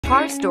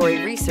Car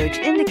Story research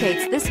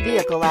indicates this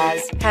vehicle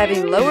as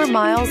having lower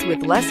miles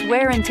with less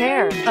wear and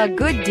tear. A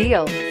good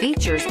deal.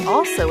 Features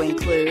also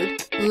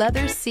include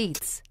leather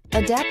seats,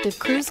 adaptive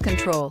cruise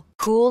control,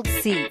 cooled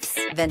seats,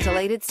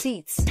 ventilated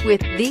seats.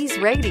 With these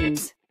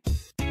ratings,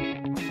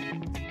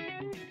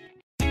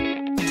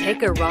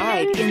 take a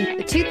ride in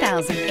the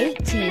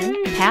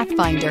 2018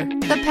 Pathfinder.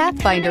 The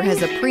Pathfinder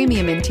has a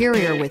premium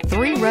interior with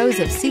 3 rows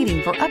of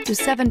seating for up to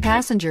 7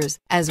 passengers,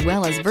 as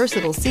well as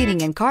versatile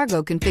seating and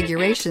cargo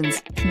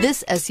configurations.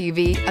 This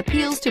SUV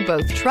appeals to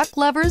both truck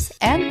lovers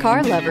and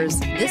car lovers.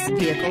 This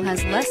vehicle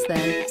has less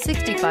than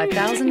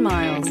 65,000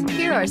 miles.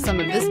 Here are some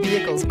of this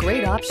vehicle's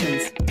great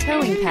options: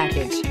 towing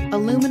package,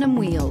 aluminum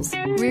wheels,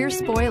 rear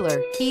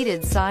spoiler,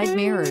 heated side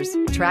mirrors,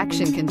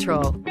 traction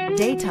control,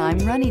 daytime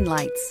running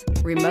lights,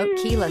 remote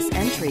keyless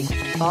entry,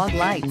 fog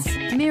lights,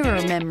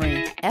 mirror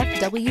memory,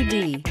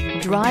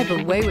 FWD. Drive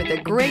away with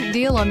a great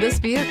deal on this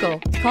vehicle.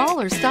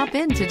 Call or stop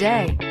in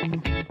today.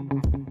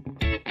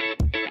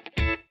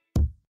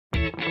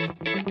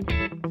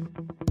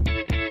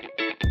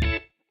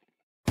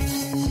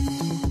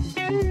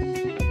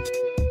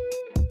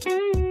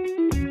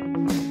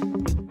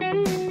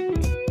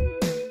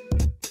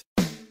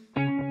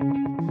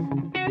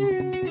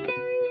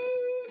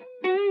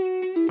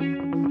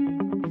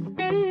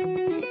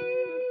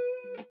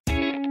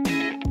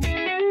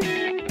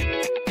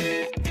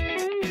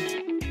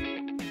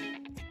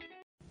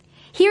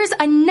 Here's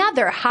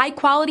another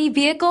high-quality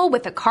vehicle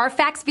with a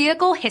Carfax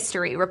Vehicle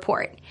History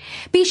Report.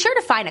 Be sure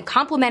to find a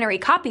complimentary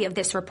copy of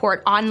this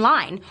report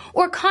online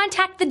or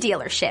contact the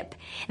dealership.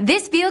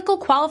 This vehicle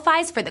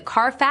qualifies for the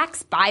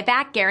Carfax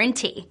Buyback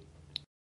Guarantee.